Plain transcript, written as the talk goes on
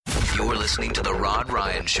You're listening to The Rod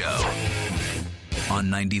Ryan Show on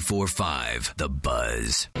 94.5 The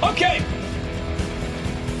Buzz. Okay.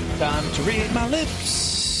 Time to read my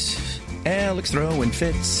lips. Alex throwing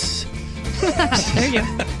fits. There you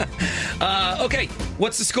go. Okay,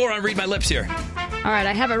 what's the score on Read My Lips here? All right,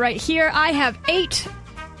 I have it right here. I have 8.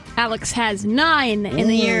 Alex has 9 in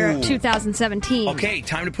the year of 2017. Okay,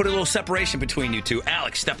 time to put a little separation between you two.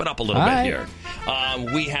 Alex, step it up a little All bit right. here.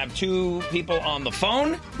 We have 2 people on the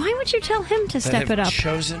phone. Why would you tell him to that step have it up?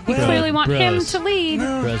 chosen. You clearly want him Bros. to lead.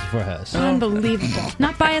 Bros before house. Unbelievable.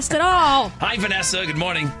 Not biased at all. Hi, Vanessa. Good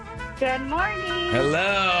morning. Good morning.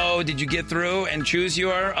 Hello. Did you get through and choose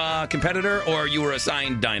your competitor, or you were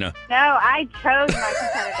assigned Dinah? No, I chose my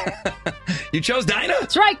competitor. You chose Dinah?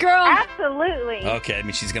 That's right, girl. Absolutely. Okay, I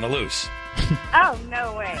mean, she's going to lose. Oh,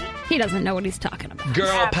 no way. He doesn't know what he's talking about.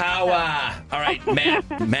 Girl power. All right,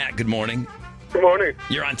 Matt. Matt, good morning. Good morning.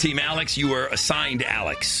 You're on Team Alex. You were assigned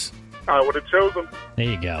Alex. I would have chosen. There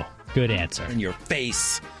you go. Good answer. In your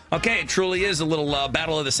face. Okay, it truly is a little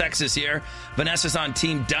battle of the sexes here. Vanessa's on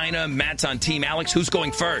Team Dinah. Matt's on Team Alex. Who's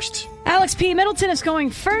going first? Alex P. Middleton is going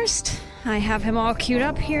first. I have him all queued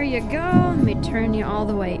up. Here you go. Let me turn you all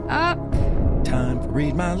the way up. Time for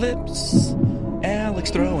Read My Lips.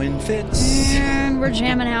 Alex throwing fits. And we're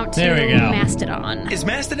jamming out to There we go. Mastodon. Is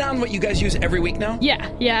Mastodon what you guys use every week now?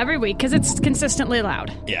 Yeah, every week, because it's consistently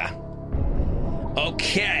loud. Yeah.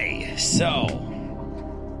 Okay, so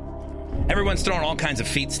everyone's throwing all kinds of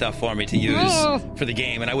feet stuff for me to use for the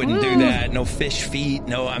game, and I wouldn't do that. No fish feet.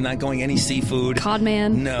 No, I'm not going any seafood.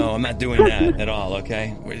 Codman. No, I'm not doing that at all,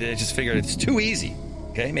 okay? I just figured it's too easy,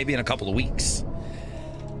 okay? Maybe in a couple of weeks.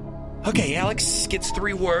 Okay, Alex gets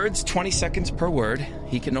 3 words, 20 seconds per word.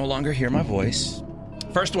 He can no longer hear my voice.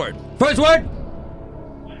 First word. First word.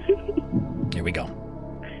 Here we go.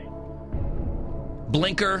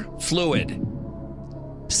 Blinker fluid.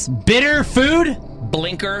 Bitter food.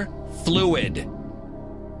 Blinker fluid.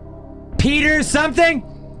 Peter something.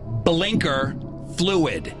 Blinker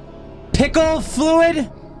fluid. Pickle fluid.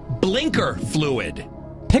 Blinker fluid.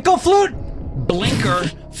 Pickle flute. Blinker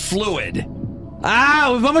fluid.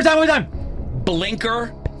 Ah, one more time.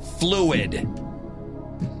 Blinker fluid.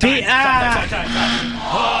 Time.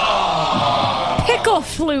 Pickle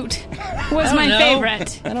flute was my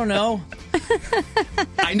favorite. I don't know.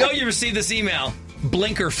 I know you received this email.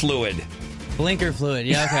 Blinker fluid. Blinker fluid.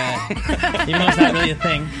 Yeah, okay. Even though it's not really a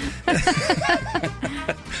thing.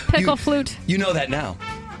 Pickle flute. You know that now.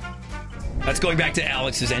 That's going back to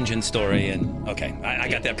Alex's engine story, and okay, I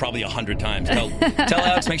got that probably 100 times. Tell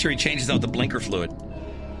Alex, make sure he changes out the blinker fluid.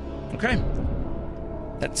 Okay,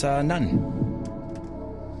 that's none.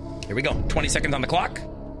 Here we go. 20 seconds on the clock.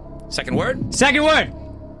 Second word. Second word.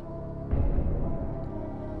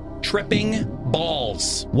 Tripping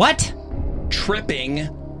balls. What? Tripping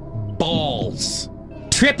balls.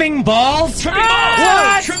 Tripping balls? Tripping balls.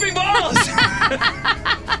 What? Tripping balls.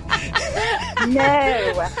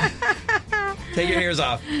 No. Take your ears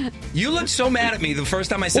off. You looked so mad at me the first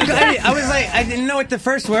time I said I that. was like, I didn't know what the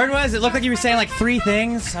first word was. It looked like you were saying like 3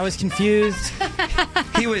 things. I was confused.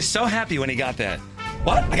 He was so happy when he got that.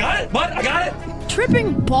 What? I got it? What? I got it?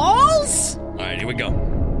 Tripping balls? All right, here we go.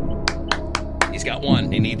 He's got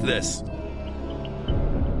one. He needs this.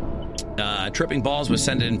 Tripping balls was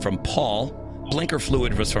sent in from Paul. Blinker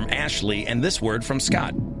fluid was from Ashley. And this word from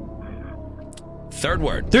Scott. Third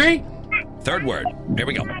word. 3. Third word. Here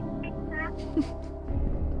we go.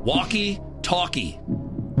 Walkie-talkie.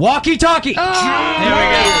 Walkie-talkie. There we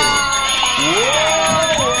go. Whoa.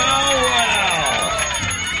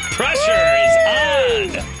 Pressure is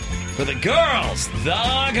on for the girls.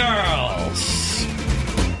 The girls.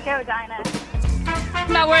 Go, Dinah.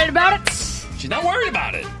 I'm not worried about it. She's not worried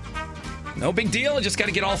about it. No big deal. I just got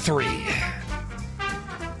to get all 3.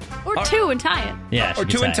 Or 2 and tie it. Yeah, Or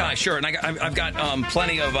 2 and tie, sure. And I've got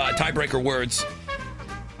plenty of tiebreaker words.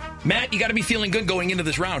 Matt, you got to be feeling good going into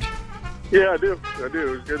this round. Yeah, I do. It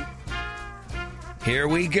was good. Here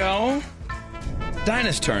we go.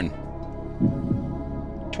 Dinah's turn.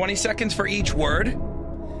 20 seconds for each word.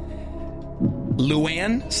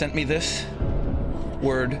 Luann sent me this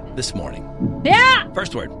word this morning. Yeah.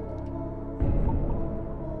 First word.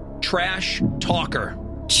 Trash talker.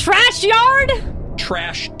 Trash yard?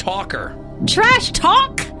 Trash talker. Trash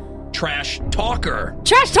talk? Trash talker.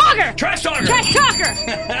 Trash talker! Trash talker. Trash talker!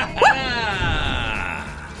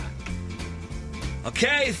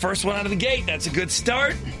 Okay, first one out of the gate. That's a good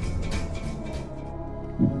start.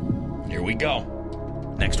 Here we go.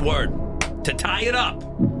 Next word. To tie it up.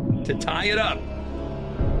 To tie it up.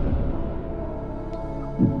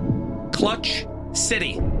 Clutch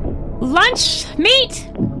City. Lunch meat?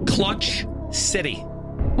 Clutch City.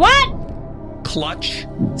 What? Clutch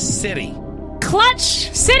City. Clutch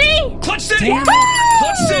City? Clutch City! Damn it.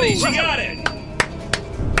 Clutch City, she got it!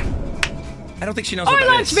 I don't think she knows what that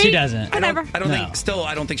Launch is. me. She doesn't. Whatever. I don't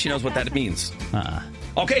No. think she knows what that means. Uh-uh.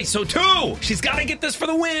 Okay, so 2. She's got to get this for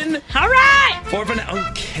the win. All right. For Vanessa.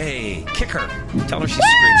 Okay, kick her. Tell her she's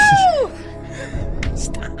Woo! screaming.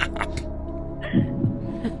 Stop.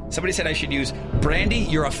 Somebody said I should use Brandy,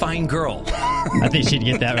 you're a fine girl. I think she'd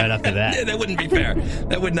get that right after that. That wouldn't be fair.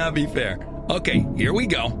 That would not be fair. Okay, here we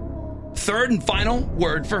go. Third and final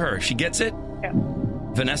word for her. She gets it. Yeah.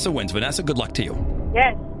 Vanessa wins. Vanessa, good luck to you.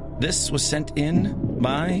 Yes. This was sent in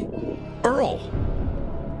by Earl.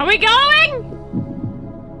 Are we going?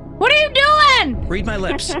 What are you doing? Read my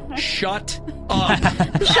lips. Shut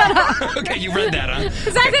up. Shut up. Okay, you read that, huh?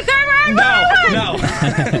 Is that the third word? No.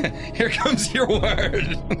 Here comes your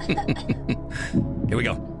word. Here we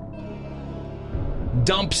go.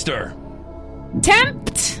 Dumpster.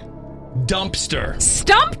 Tempt? Dumpster.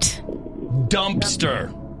 Stumped?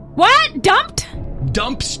 Dumpster. What? Dumped?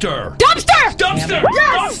 Dumpster. Dumpster! Dumpster!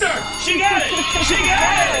 Yes! Dumpster! She got it! She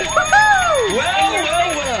got it! Woohoo!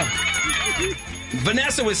 Well.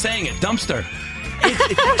 Vanessa was saying it. Dumpster.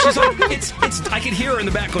 She's like, it's. I can hear her in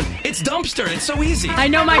the back going, it's dumpster. It's so easy. I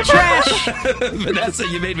know my trash. Vanessa,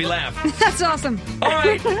 you made me laugh. That's awesome. All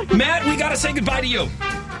right, Matt, we got to say goodbye to you. All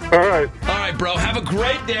right. All right, bro. Have a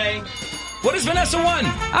great day. What has Vanessa won?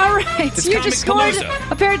 All right. It's You Comic just scored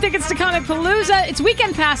Palooza. a pair of tickets to Comic Palooza. It's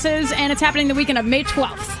weekend passes, and it's happening the weekend of May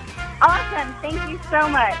 12th. Awesome. Thank you so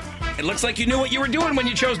much. It looks like you knew what you were doing when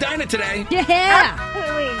you chose Dinah today. Yeah.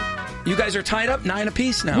 Absolutely. You guys are tied up 9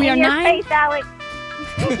 apiece now. We are In your 9. face, Alex.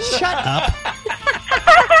 Shut up.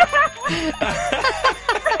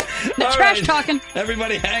 The All trash right. talking.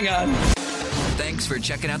 Everybody, hang on. Thanks for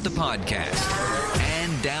checking out the podcast.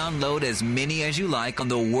 And download as many as you like on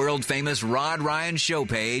the world-famous Rod Ryan Show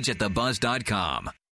page at thebuzz.com.